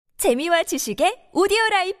재미와 지식의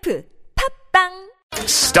오디오라이프 팝빵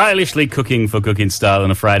Stylishly cooking for Cooking Style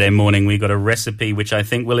on a Friday morning. We got a recipe which I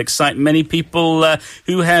think will excite many people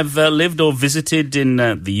who have lived or visited in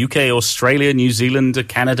the UK, Australia, New Zealand,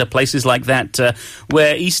 Canada, places like that,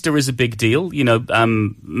 where Easter is a big deal. You know,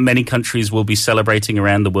 many countries will be celebrating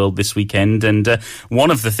around the world this weekend, and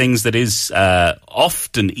one of the things that is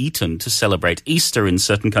often eaten to celebrate Easter in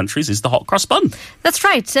certain countries is the hot cross bun. That's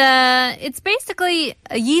right. It's basically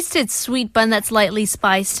a yeasted sweet bun that's lightly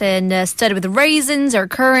spiced and studded with raisins or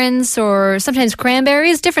currants or sometimes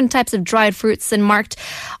cranberries, different types of dried fruits, and marked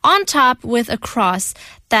on top with a cross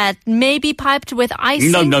that may be piped with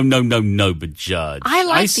icing. No, but Judge. I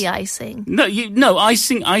like the icing.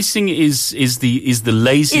 Icing is the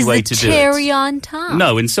lazy way to do it. Is the cherry on top.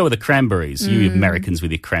 No, and so are the cranberries. You Americans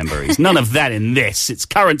with your cranberries. None of that in this. It's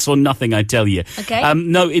currants or nothing, I tell you. Okay.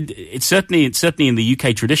 No, it's certainly in the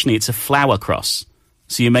UK traditionally it's a flour cross.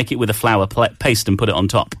 So you make it with a flour paste and put it on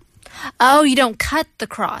top. Oh, you don't cut the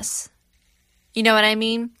cross. You know what I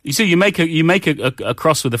mean? So you make a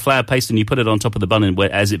cross with a flour paste and you put it on top of the bun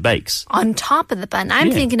as it bakes. On top of the bun. I'm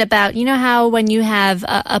thinking about, you know how when you have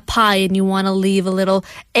a pie and you want to leave a little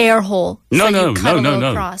air hole? No,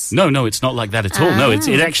 cross. No, it's not like that at all. No,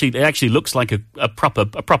 it actually looks like a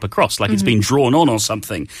proper cross, like it's been drawn on or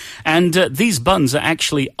something. And these buns are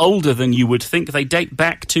actually older than you would think. They date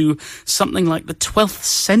back to something like the 12th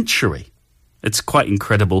century. It's quite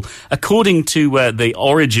incredible. According to the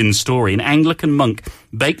origin story, an Anglican monk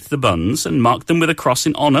baked the buns and marked them with a cross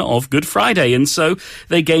in honour of Good Friday. And so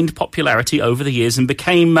they gained popularity over the years and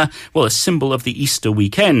became, a symbol of the Easter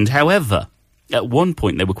weekend. However, at one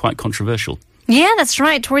point they were quite controversial. Yeah, that's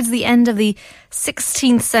right. Towards the end of the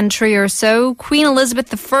 16th century or so, Queen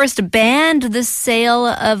Elizabeth I banned the sale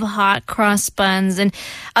of hot cross buns and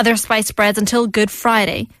other spiced breads until Good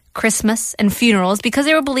Friday, Christmas, and funerals, because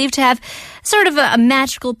they were believed to have sort of a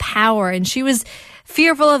magical power, and she was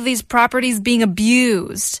fearful of these properties being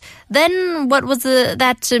abused. Then what was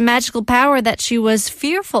that magical power that she was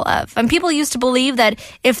fearful of? And people used to believe that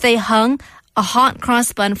if they hung a hot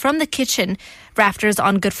cross bun from the kitchen rafters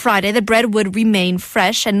on Good Friday, the bread would remain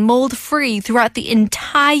fresh and mold-free throughout the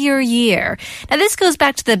entire year. Now, this goes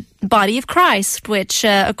back to the body of Christ, which,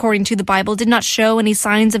 according to the Bible, did not show any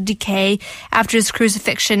signs of decay after his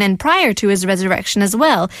crucifixion and prior to his resurrection as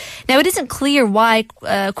well. Now, it isn't clear why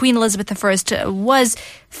Queen Elizabeth I was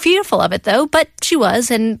fearful of it, though, but she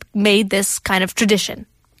was and made this kind of tradition.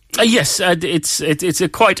 Yes, it's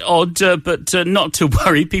quite odd, but not to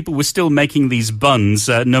worry. People were still making these buns,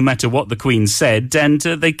 no matter what the Queen said, and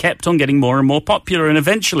they kept on getting more and more popular, and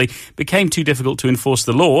eventually became too difficult to enforce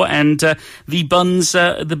the law, and the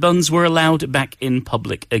buns were allowed back in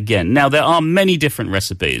public again. Now, there are many different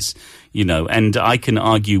recipes, you know, and I can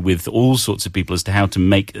argue with all sorts of people as to how to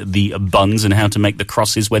make the buns and how to make the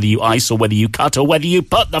crosses, whether you ice or whether you cut or whether you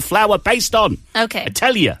put the flour paste on. Okay. I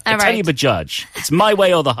tell you, but Judge, it's my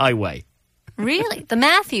way or the highway. Really? The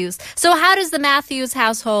Matthews. So how does the Matthews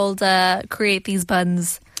household create these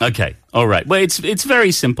buns? Okay, all right. Well, it's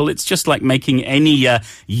very simple. It's just like making any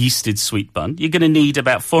yeasted sweet bun. You're going to need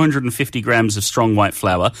about 450 grams of strong white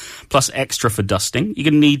flour, plus extra for dusting. You're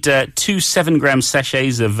going to need 2 7-gram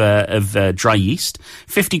sachets of dry yeast,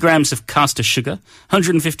 50 grams of caster sugar,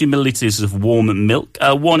 150 milliliters of warm milk,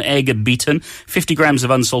 1 egg beaten, 50 grams of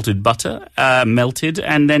unsalted butter melted,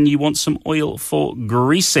 and then you want some oil for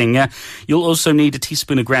greasing. You'll also need a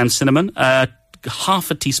teaspoon of ground cinnamon, half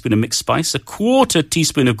a teaspoon of mixed spice, a quarter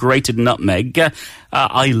teaspoon of grated nutmeg.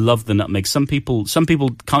 I love the nutmeg. Some people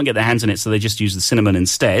can't get their hands on it, so they just use the cinnamon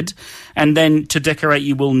instead. And then to decorate,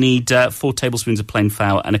 you will need 4 tablespoons of plain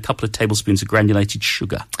flour and a couple of tablespoons of granulated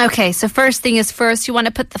sugar. Okay, so first thing is first, you want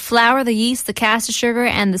to put the flour, the yeast, the caster sugar,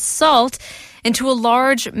 and the salt into a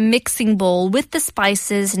large mixing bowl with the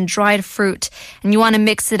spices and dried fruit. And you want to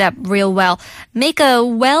mix it up real well. Make a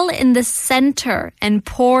well in the center and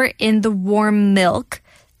pour in the warm milk,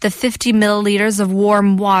 the 50 milliliters of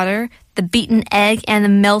warm water, the beaten egg, and the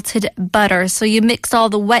melted butter. So you mix all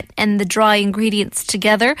the wet and the dry ingredients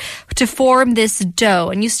together to form this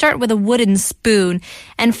dough. And you start with a wooden spoon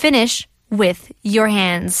and finish with your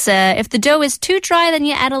hands. If the dough is too dry, then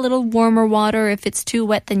you add a little warmer water. If it's too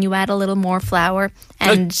wet, then you add a little more flour.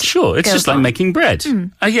 And sure, it's just like making bread.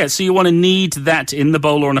 So you want to knead that in the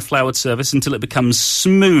bowl or on a floured surface until it becomes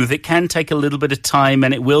smooth. It can take a little bit of time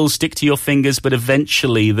and it will stick to your fingers, but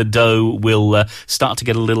eventually the dough will start to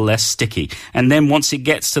get a little less sticky. And then once it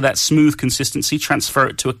gets to that smooth consistency, transfer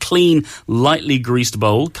it to a clean, lightly greased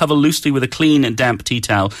bowl. Cover loosely with a clean and damp tea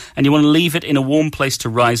towel. And you want to leave it in a warm place to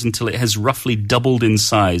rise until it has roughly doubled in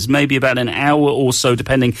size, maybe about an hour or so,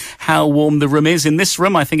 depending how warm the room is. In this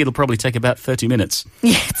room, I think it'll probably take about 30 minutes.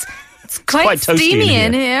 Yes. It's quite steamy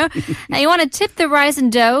in here. Now you want to tip the risen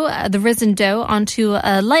dough onto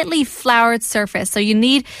a lightly floured surface. So you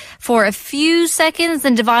knead for a few seconds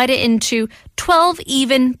and divide it into 12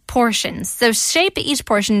 even portions. So shape each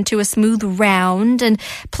portion into a smooth round and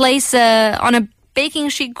place on a baking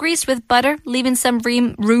sheet greased with butter, leaving some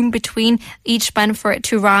room between each bun for it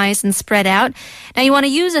to rise and spread out. Now you want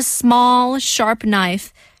to use a small, sharp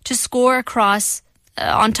knife to score across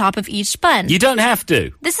on top of each bun. You don't have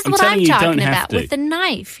to. This is what I'm talking about with the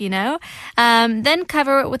knife, Then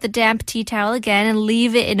cover it with a damp tea towel again and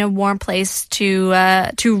leave it in a warm place to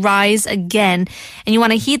rise again. And you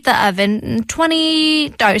want to heat the oven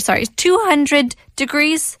 200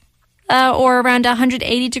 degrees or around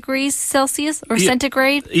 180 degrees Celsius or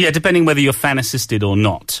centigrade. Yeah, depending whether you're fan assisted or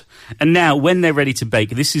not. And now, when they're ready to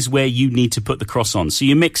bake, this is where you need to put the croissants. So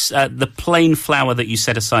you mix the plain flour that you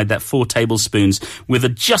set aside, that 4 tablespoons,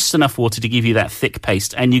 with just enough water to give you that thick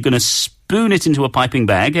paste. And you're going to spoon it into a piping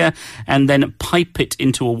bag and then pipe it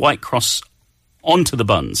into a white cross onto the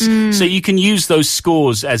buns. So you can use those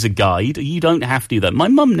scores as a guide. You don't have to do that. My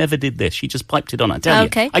mum never did this. She just piped it on. I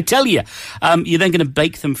tell you. You're then going to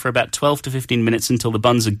bake them for about 12 to 15 minutes until the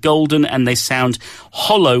buns are golden and they sound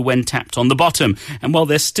hollow when tapped on the bottom. And while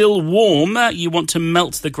they're still warm, you want to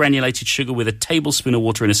melt the granulated sugar with a tablespoon of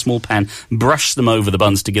water in a small pan, brush them over the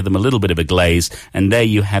buns to give them a little bit of a glaze, and there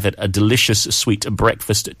you have it, a delicious sweet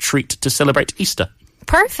breakfast treat to celebrate Easter.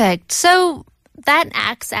 Perfect. So that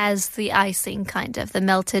acts as the icing, kind of, the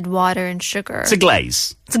melted water and sugar. It's a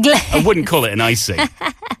glaze. It's a glaze. I wouldn't call it an icing.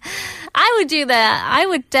 I would do that. I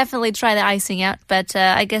would definitely try the icing out, but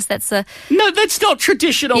I guess that's a... No, that's not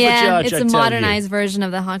traditional, Yeah, it's a modernized version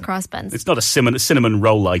of the hot cross buns. It's not a cinnamon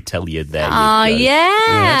roll, I tell you there. Oh, yeah.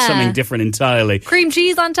 That's something different entirely. Cream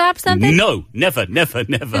cheese on top, something? No, never.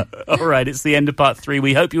 All right, it's the end of part 3.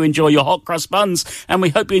 We hope you enjoy your hot cross buns, and we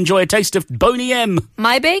hope you enjoy a taste of Boney M.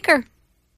 My baker.